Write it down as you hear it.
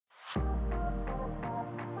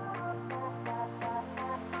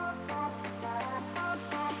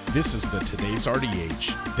This is the Today's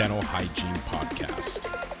RDH Dental Hygiene Podcast,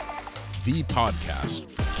 the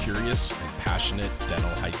podcast for curious and passionate dental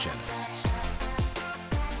hygienists.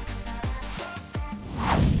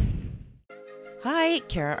 Hi,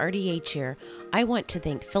 Kara RDH here. I want to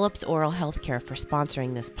thank Philips Oral Healthcare for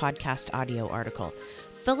sponsoring this podcast audio article.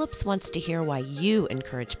 Philips wants to hear why you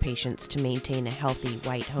encourage patients to maintain a healthy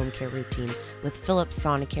white home care routine with Philips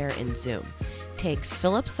Sonicare and Zoom. Take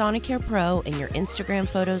Philips Sonicare Pro in your Instagram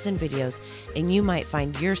photos and videos, and you might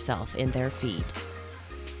find yourself in their feed.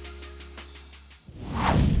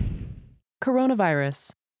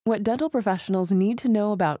 Coronavirus: What dental professionals need to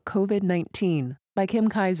know about COVID-19 by Kim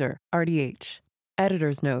Kaiser, RDH.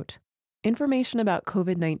 Editor's note: information about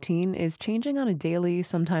COVID-19 is changing on a daily,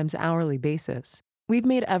 sometimes hourly basis. We've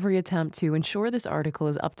made every attempt to ensure this article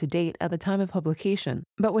is up to date at the time of publication,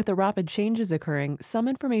 but with the rapid changes occurring, some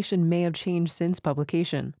information may have changed since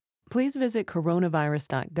publication. Please visit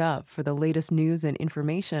coronavirus.gov for the latest news and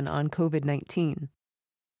information on COVID-19.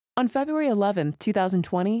 On February 11,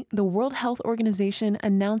 2020, the World Health Organization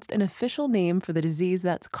announced an official name for the disease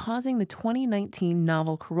that's causing the 2019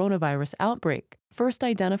 novel coronavirus outbreak, first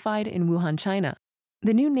identified in Wuhan, China.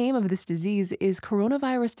 The new name of this disease is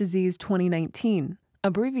Coronavirus Disease 2019,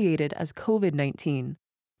 abbreviated as COVID-19.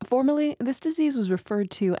 Formerly, this disease was referred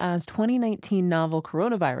to as 2019 novel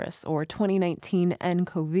coronavirus or 2019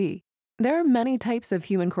 nCoV. There are many types of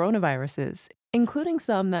human coronaviruses, including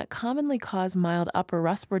some that commonly cause mild upper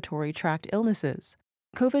respiratory tract illnesses.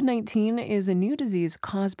 COVID-19 is a new disease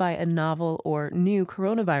caused by a novel or new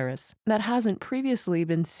coronavirus that hasn't previously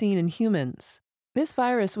been seen in humans. This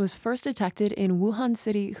virus was first detected in Wuhan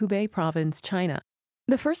City, Hubei Province, China.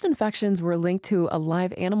 The first infections were linked to a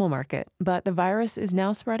live animal market, but the virus is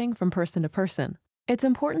now spreading from person to person. It's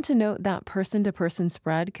important to note that person-to-person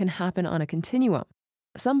spread can happen on a continuum.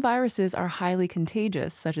 Some viruses are highly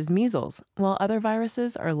contagious, such as measles, while other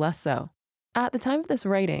viruses are less so. At the time of this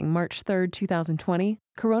writing, March 3, 2020,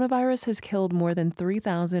 coronavirus has killed more than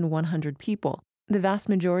 3,100 people, the vast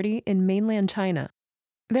majority in mainland China.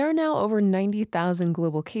 There are now over 90,000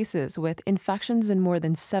 global cases, with infections in more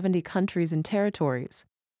than 70 countries and territories.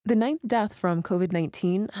 The 9th death from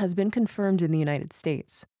COVID-19 has been confirmed in the United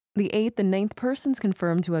States. The 8th and 9th persons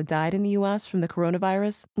confirmed to have died in the U.S. from the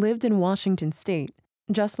coronavirus lived in Washington state,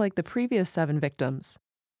 just like the previous 7 victims.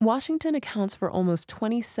 Washington accounts for almost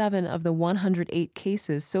 27 of the 108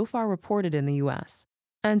 cases so far reported in the U.S.,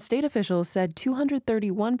 and state officials said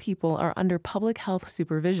 231 people are under public health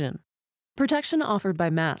supervision. Protection offered by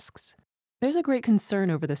masks. There's a great concern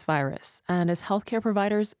over this virus, and as healthcare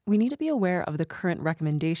providers, we need to be aware of the current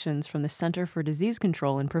recommendations from the Center for Disease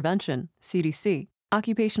Control and Prevention, CDC,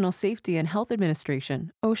 Occupational Safety and Health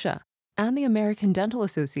Administration, OSHA, and the American Dental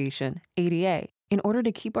Association, ADA, in order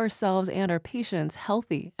to keep ourselves and our patients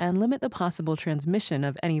healthy and limit the possible transmission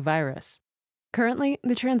of any virus. Currently,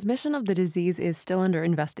 the transmission of the disease is still under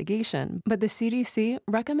investigation, but the CDC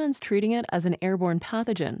recommends treating it as an airborne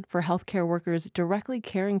pathogen for healthcare workers directly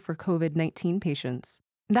caring for COVID-19 patients.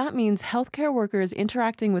 That means healthcare workers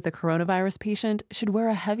interacting with a coronavirus patient should wear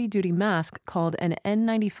a heavy-duty mask called an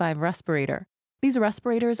N95 respirator. These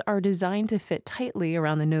respirators are designed to fit tightly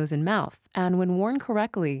around the nose and mouth, and when worn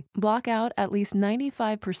correctly, block out at least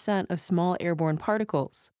 95% of small airborne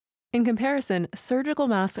particles. In comparison, surgical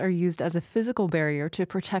masks are used as a physical barrier to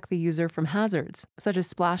protect the user from hazards, such as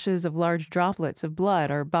splashes of large droplets of blood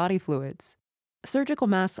or body fluids. Surgical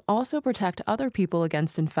masks also protect other people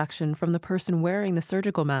against infection from the person wearing the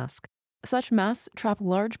surgical mask. Such masks trap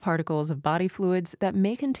large particles of body fluids that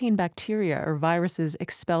may contain bacteria or viruses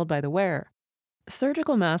expelled by the wearer.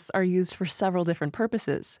 Surgical masks are used for several different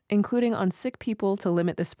purposes, including on sick people to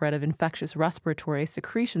limit the spread of infectious respiratory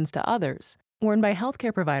secretions to others, worn by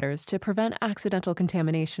healthcare providers to prevent accidental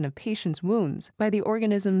contamination of patients' wounds by the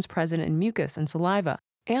organisms present in mucus and saliva,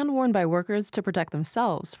 and worn by workers to protect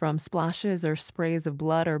themselves from splashes or sprays of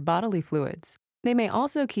blood or bodily fluids. They may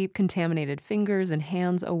also keep contaminated fingers and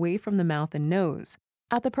hands away from the mouth and nose.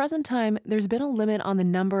 At the present time, there's been a limit on the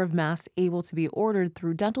number of masks able to be ordered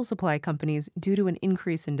through dental supply companies due to an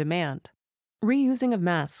increase in demand. Reusing of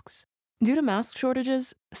masks. Due to mask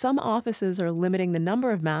shortages, some offices are limiting the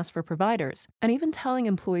number of masks for providers and even telling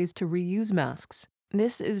employees to reuse masks.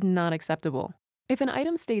 This is not acceptable. If an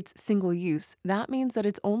item states single use, that means that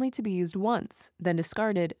it's only to be used once, then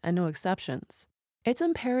discarded, and no exceptions. It's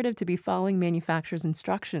imperative to be following manufacturers'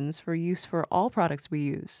 instructions for use for all products we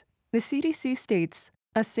use. The CDC states,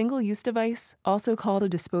 a single-use device, also called a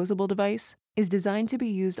disposable device, is designed to be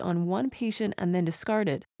used on one patient and then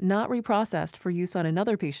discarded, not reprocessed for use on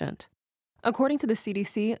another patient. According to the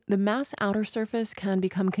CDC, the mask's outer surface can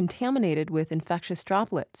become contaminated with infectious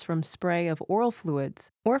droplets from spray of oral fluids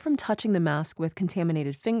or from touching the mask with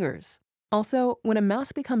contaminated fingers. Also, when a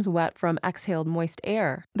mask becomes wet from exhaled moist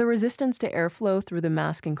air, the resistance to airflow through the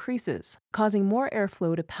mask increases, causing more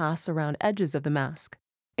airflow to pass around edges of the mask.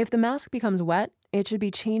 If the mask becomes wet, it should be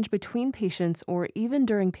changed between patients or even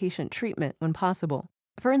during patient treatment when possible.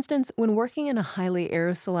 For instance, when working in a highly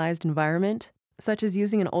aerosolized environment, such as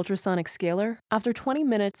using an ultrasonic scaler, after 20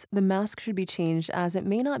 minutes, the mask should be changed as it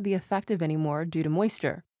may not be effective anymore due to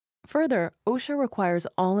moisture. Further, OSHA requires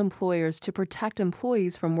all employers to protect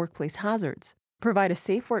employees from workplace hazards, provide a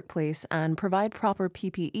safe workplace, and provide proper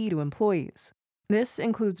PPE to employees. This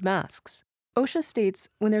includes masks. OSHA states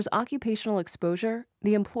when there's occupational exposure,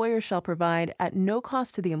 the employer shall provide, at no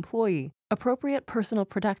cost to the employee, appropriate personal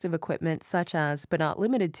protective equipment such as, but not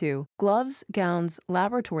limited to, gloves, gowns,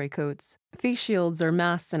 laboratory coats, face shields or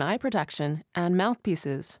masks and eye protection, and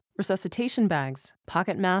mouthpieces, resuscitation bags,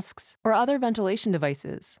 pocket masks, or other ventilation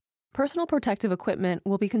devices. Personal protective equipment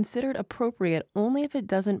will be considered appropriate only if it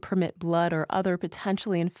doesn't permit blood or other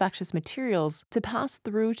potentially infectious materials to pass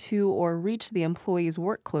through to or reach the employee's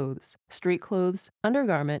work clothes, street clothes,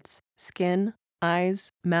 undergarments, skin,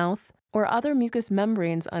 eyes, mouth, or other mucous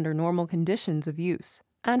membranes under normal conditions of use,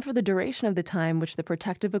 and for the duration of the time which the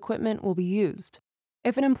protective equipment will be used.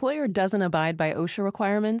 If an employer doesn't abide by OSHA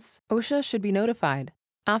requirements, OSHA should be notified.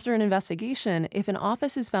 After an investigation, if an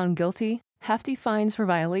office is found guilty, hefty fines for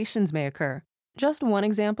violations may occur. Just one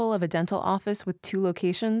example of a dental office with 2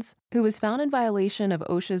 locations who was found in violation of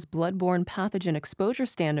OSHA's bloodborne pathogen exposure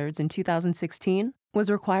standards in 2016 was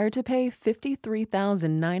required to pay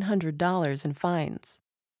 $53,900 in fines.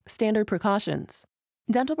 Standard precautions.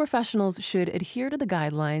 Dental professionals should adhere to the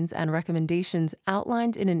guidelines and recommendations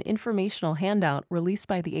outlined in an informational handout released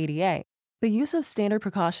by the ADA. The use of standard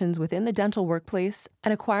precautions within the dental workplace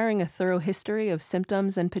and acquiring a thorough history of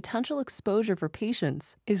symptoms and potential exposure for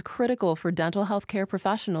patients is critical for dental healthcare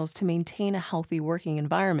professionals to maintain a healthy working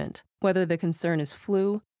environment, whether the concern is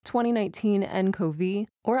flu, 2019 nCoV,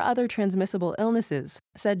 or other transmissible illnesses,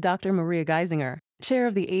 said Dr. Maria Geisinger, chair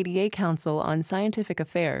of the ADA Council on Scientific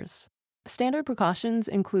Affairs. Standard precautions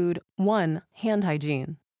include 1. Hand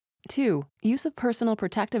hygiene. 2. Use of personal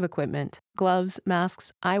protective equipment, gloves,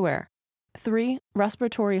 masks, eyewear. 3.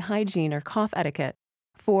 Respiratory hygiene or cough etiquette.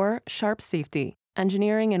 4. Sharp safety,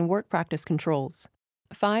 engineering and work practice controls.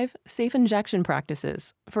 5. Safe injection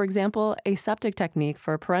practices, for example, aseptic technique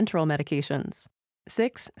for parenteral medications.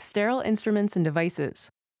 6. Sterile instruments and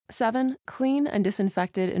devices. 7. Clean and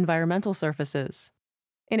disinfected environmental surfaces.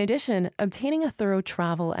 In addition, obtaining a thorough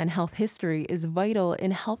travel and health history is vital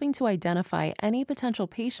in helping to identify any potential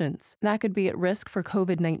patients that could be at risk for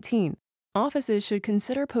COVID-19. Offices should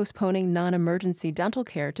consider postponing non-emergency dental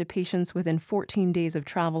care to patients within 14 days of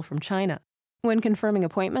travel from China. When confirming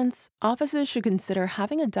appointments, offices should consider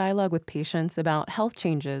having a dialogue with patients about health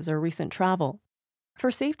changes or recent travel. For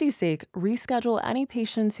safety's sake, reschedule any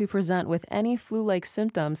patients who present with any flu-like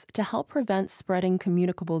symptoms to help prevent spreading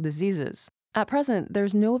communicable diseases. At present,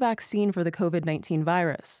 there's no vaccine for the COVID-19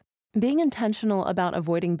 virus. Being intentional about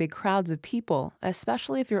avoiding big crowds of people,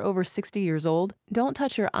 especially if you're over 60 years old, don't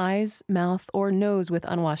touch your eyes, mouth, or nose with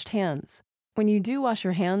unwashed hands. When you do wash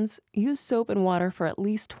your hands, use soap and water for at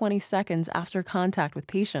least 20 seconds after contact with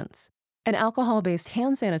patients. An alcohol-based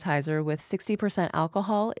hand sanitizer with 60%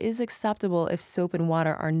 alcohol is acceptable if soap and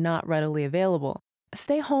water are not readily available.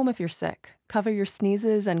 Stay home if you're sick. Cover your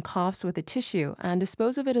sneezes and coughs with a tissue and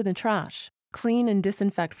dispose of it in the trash. Clean and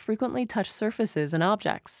disinfect frequently touched surfaces and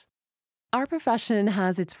objects. Our profession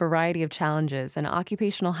has its variety of challenges and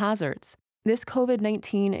occupational hazards. This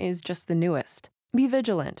COVID-19 is just the newest. Be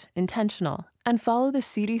vigilant, intentional, and follow the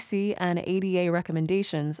CDC and ADA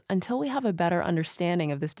recommendations until we have a better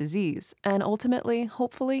understanding of this disease and ultimately,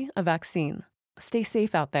 hopefully, a vaccine. Stay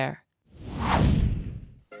safe out there.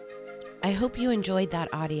 I hope you enjoyed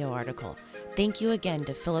that audio article. Thank you again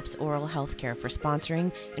to Philips Oral Healthcare for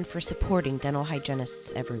sponsoring and for supporting dental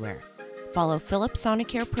hygienists everywhere. Follow Philips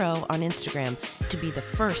Sonicare Pro on Instagram to be the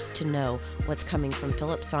first to know what's coming from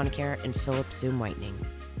Philips Sonicare and Philips Zoom Whitening.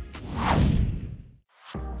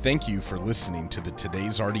 Thank you for listening to the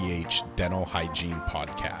Today's RDH Dental Hygiene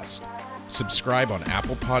Podcast. Subscribe on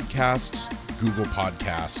Apple Podcasts, Google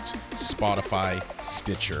Podcasts, Spotify,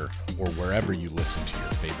 Stitcher, or wherever you listen to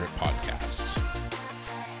your favorite podcasts.